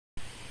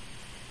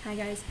Hi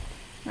guys,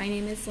 my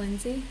name is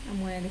Lindsay.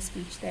 I'm one of the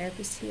speech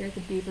therapists here at the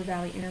Beaver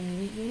Valley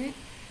Intermediate Unit,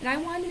 and I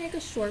wanted to make a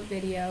short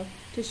video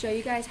to show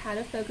you guys how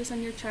to focus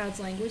on your child's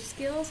language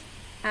skills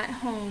at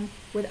home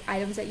with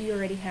items that you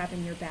already have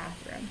in your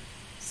bathroom.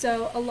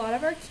 So a lot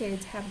of our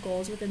kids have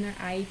goals within their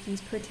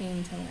IEPs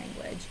pertaining to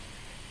language,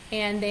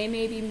 and they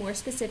may be more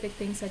specific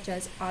things such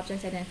as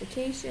object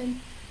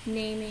identification,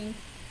 naming,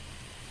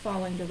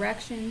 following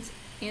directions,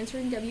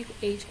 answering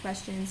WH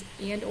questions,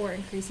 and or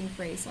increasing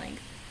phrase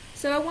length.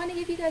 So I want to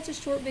give you guys a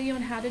short video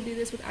on how to do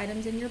this with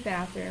items in your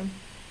bathroom.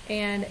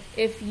 And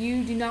if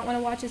you do not want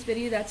to watch this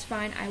video, that's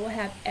fine. I will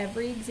have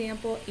every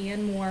example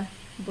and more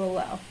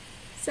below.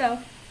 So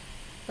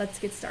let's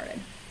get started.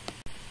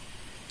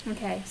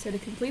 Okay, so to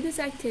complete this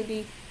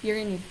activity, you're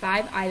going to need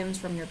 5 items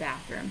from your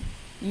bathroom.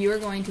 You are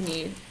going to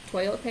need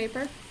toilet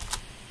paper,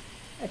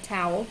 a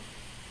towel,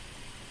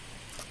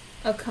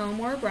 a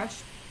comb or a brush,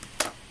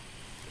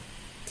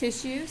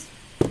 tissues,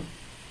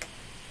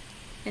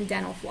 and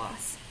dental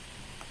floss.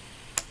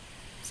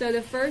 So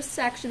the first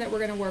section that we're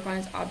going to work on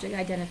is object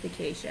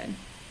identification,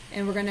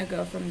 and we're going to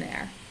go from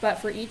there. But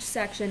for each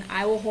section,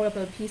 I will hold up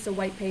a piece of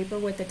white paper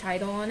with the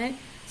title on it,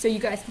 so you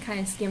guys can kind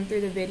of skim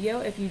through the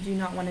video if you do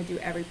not want to do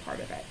every part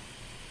of it.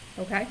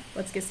 Okay,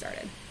 let's get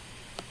started.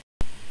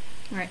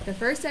 Alright, the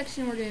first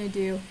section we're going to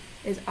do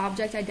is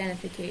object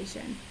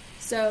identification.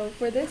 So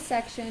for this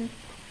section,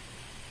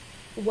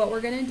 what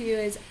we're going to do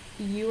is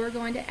you are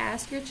going to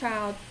ask your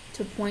child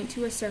to point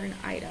to a certain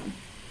item.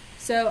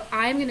 So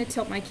I'm going to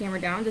tilt my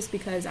camera down just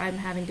because I'm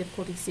having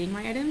difficulty seeing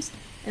my items,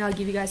 and I'll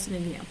give you guys some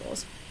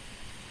examples.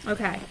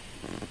 Okay.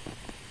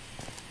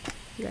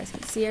 You guys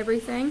can see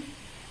everything?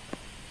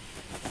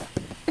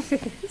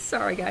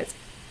 Sorry guys.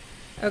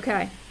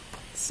 Okay.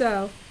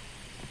 So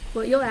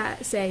what you'll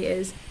say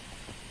is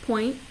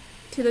point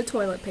to the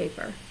toilet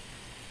paper.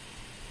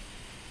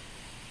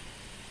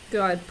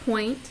 Go ahead,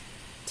 point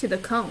to the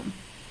comb.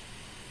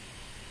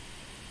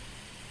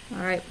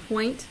 Alright,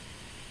 point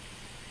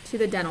to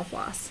the dental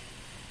floss.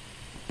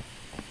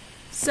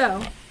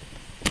 So,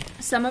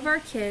 some of our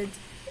kids,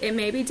 it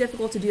may be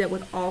difficult to do that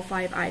with all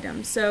 5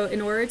 items. So, in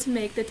order to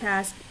make the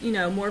task,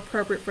 more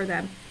appropriate for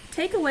them,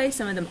 take away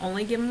some of them,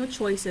 only give them a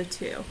choice of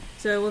 2.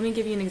 So, let me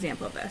give you an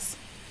example of this.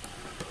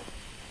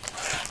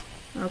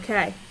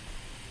 Okay.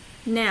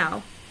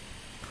 Now,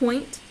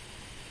 point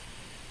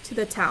to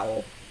the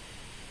towel.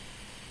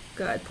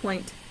 Good.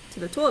 Point to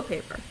the toilet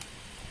paper.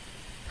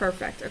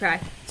 Perfect.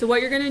 Okay. So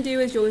what you're going to do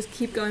is you'll just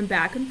keep going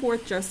back and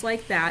forth just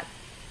like that.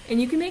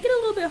 And you can make it a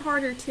little bit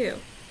harder too.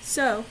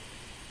 So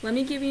let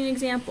me give you an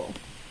example.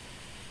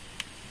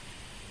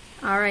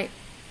 Alright.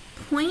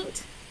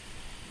 Point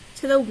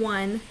to the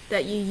one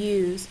that you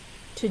use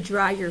to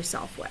dry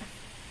yourself with.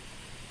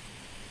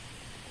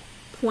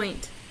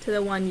 Point to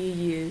the one you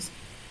use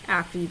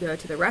after you go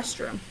to the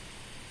restroom.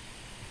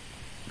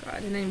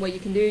 Good. And then what you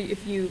can do,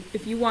 if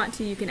you want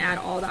to, you can add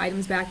all the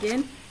items back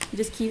in.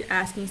 Just keep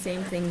asking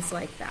same things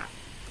like that.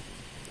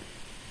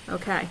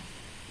 Okay.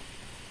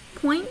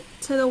 Point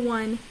to the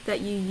one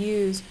that you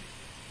use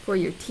for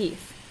your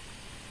teeth.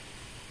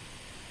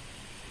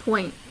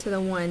 Point to the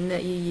one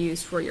that you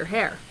use for your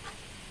hair.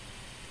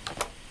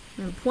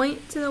 And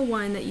point to the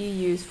one that you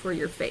use for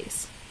your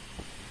face.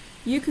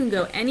 You can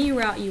go any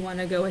route you want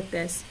to go with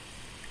this.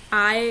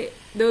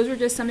 Those are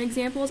just some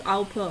examples.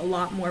 I'll put a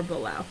lot more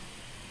below.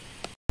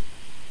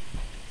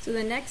 So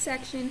the next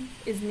section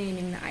is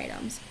naming the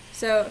items.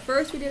 So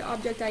first we did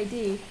object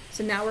ID,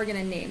 so now we're going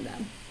to name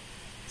them.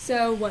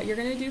 So what you're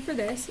going to do for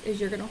this is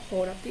you're going to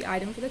hold up the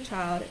item for the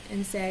child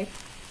and say,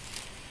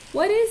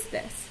 "What is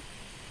this?"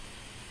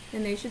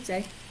 And they should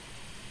say,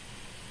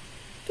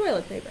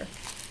 "Toilet paper."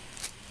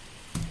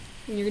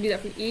 And you're going to do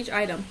that for each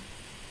item.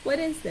 "What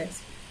is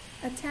this?"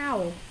 "A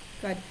towel."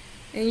 Good.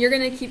 And you're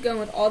going to keep going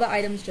with all the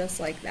items just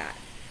like that.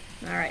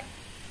 Alright.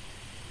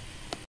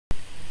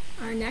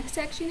 Our next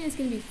section is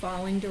going to be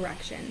following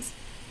directions.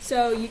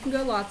 So you can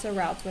go lots of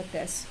routes with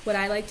this. What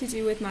I like to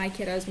do with my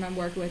kiddos when I'm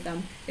working with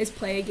them is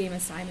play a game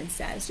of Simon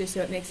Says, just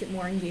so it makes it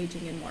more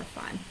engaging and more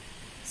fun.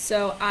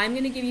 So I'm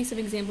going to give you some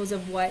examples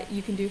of what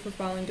you can do for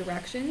following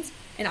directions,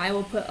 and I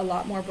will put a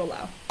lot more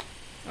below.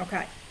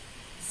 Okay,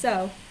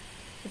 so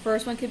the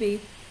first one could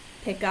be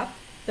pick up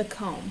the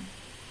comb.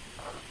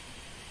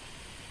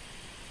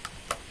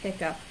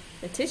 Pick up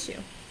the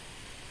tissue.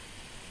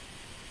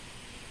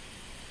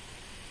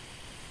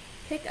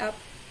 Pick up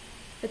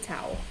the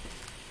towel.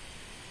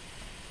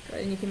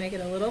 Good, and you can make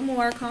it a little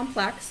more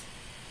complex.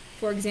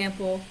 For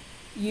example,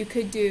 you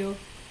could do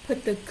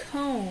put the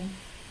comb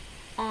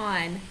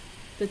on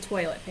the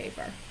toilet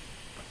paper.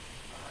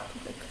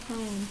 Put the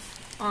comb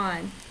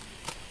on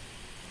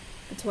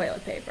the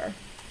toilet paper.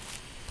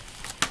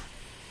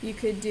 You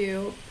could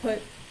do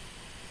put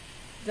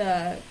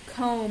the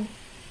comb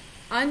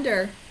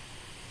under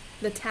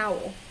the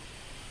towel.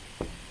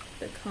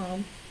 The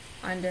comb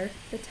under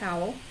the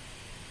towel.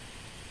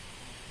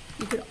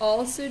 You could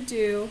also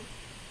do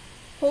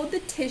hold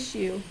the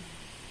tissue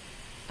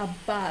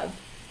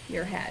above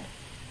your head.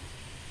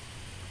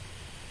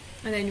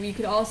 And then you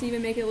could also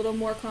even make it a little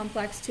more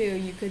complex too.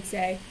 You could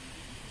say,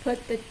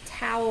 put the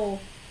towel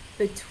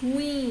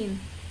between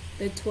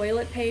the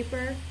toilet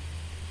paper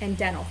and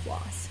dental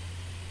floss.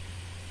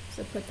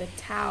 So put the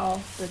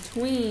towel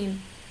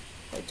between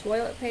the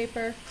toilet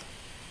paper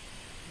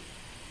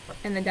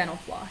and the dental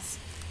floss.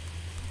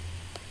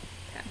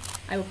 Okay.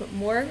 I will put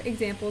more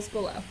examples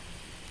below.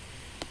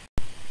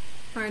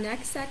 Our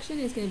next section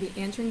is going to be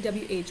answering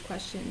WH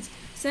questions.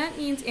 So that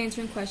means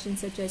answering questions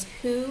such as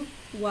who,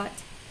 what,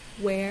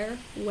 where,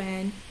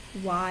 when,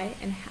 why,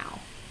 and how.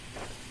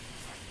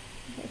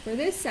 Okay, for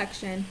this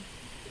section,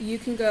 you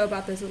can go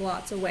about this in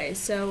lots of ways.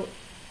 So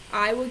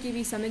I will give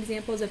you some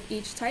examples of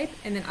each type,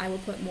 and then I will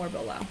put more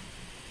below.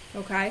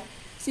 Okay?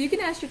 So you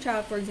can ask your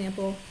child, for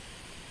example,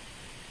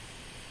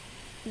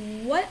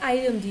 what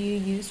item do you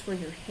use for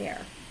your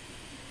hair?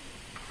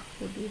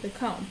 Would be the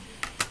comb.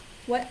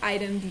 What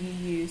item do you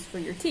use for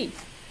your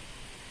teeth?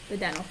 The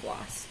dental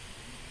floss.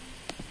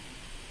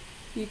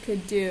 You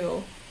could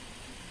do,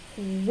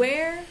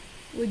 where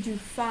would you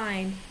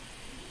find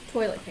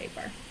toilet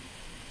paper?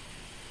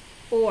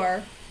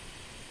 Or,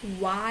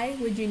 why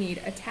would you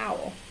need a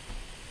towel?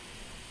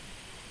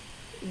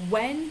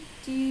 When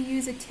do you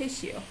use a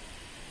tissue?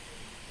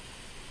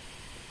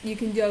 You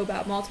can go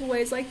about multiple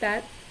ways like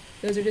that.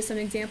 Those are just some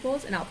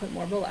examples, and I'll put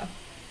more below.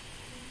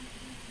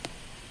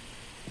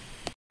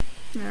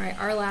 Alright,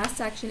 our last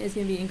section is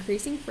going to be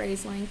increasing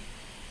phrase length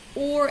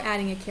or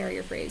adding a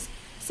carrier phrase.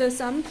 So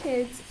some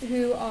kids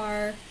who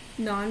are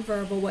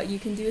nonverbal, what you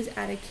can do is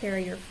add a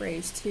carrier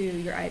phrase to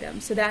your item.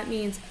 So that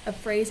means a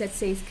phrase that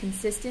stays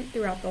consistent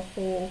throughout the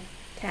whole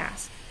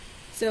task.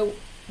 So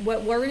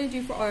what we're going to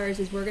do for ours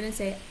is we're going to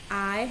say,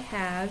 I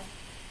have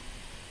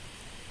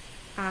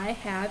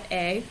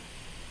a.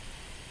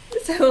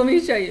 So let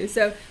me show you.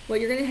 So what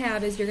you're going to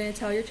have is you're going to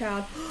tell your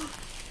child,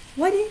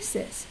 what is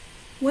this?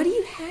 What do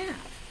you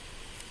have?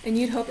 And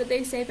you'd hope that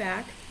they say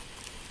back,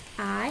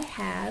 I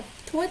have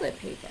toilet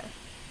paper.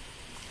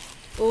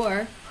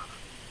 Or,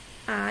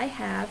 I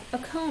have a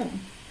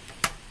comb.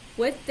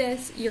 With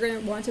this, you're going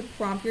to want to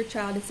prompt your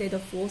child to say the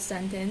full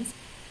sentence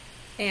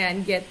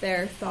and get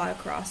their thought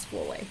across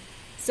fully.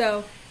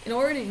 So, in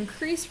order to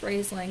increase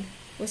phrase length,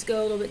 let's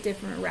go a little bit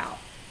different route.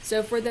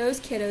 So for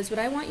those kiddos, what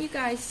I want you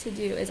guys to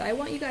do is I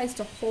want you guys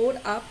to hold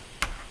up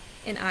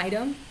an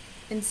item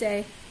and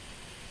say,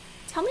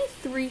 tell me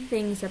 3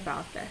 things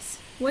about this.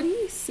 What do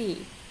you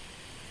see?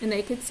 And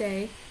they could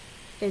say,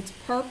 it's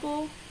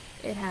purple,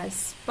 it has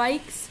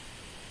spikes,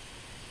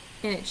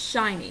 and it's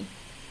shiny.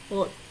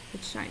 Well,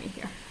 it's shiny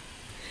here.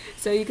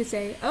 So you could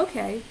say,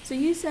 okay, so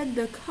you said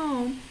the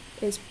comb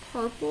is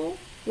purple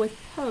with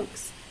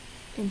pokes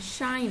and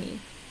shiny.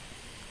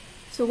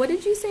 So what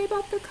did you say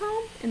about the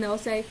comb? And they'll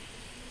say,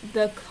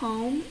 the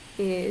comb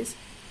is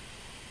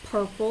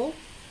purple,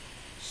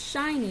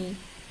 shiny,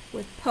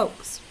 with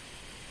pokes.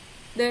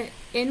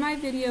 In my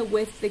video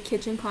with the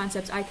kitchen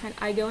concepts,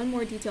 I go in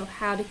more detail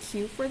how to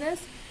cue for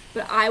this,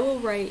 but I will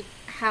write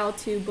how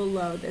to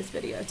below this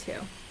video too.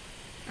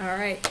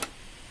 Alright,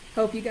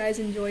 hope you guys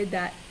enjoyed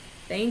that.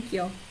 Thank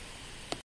you.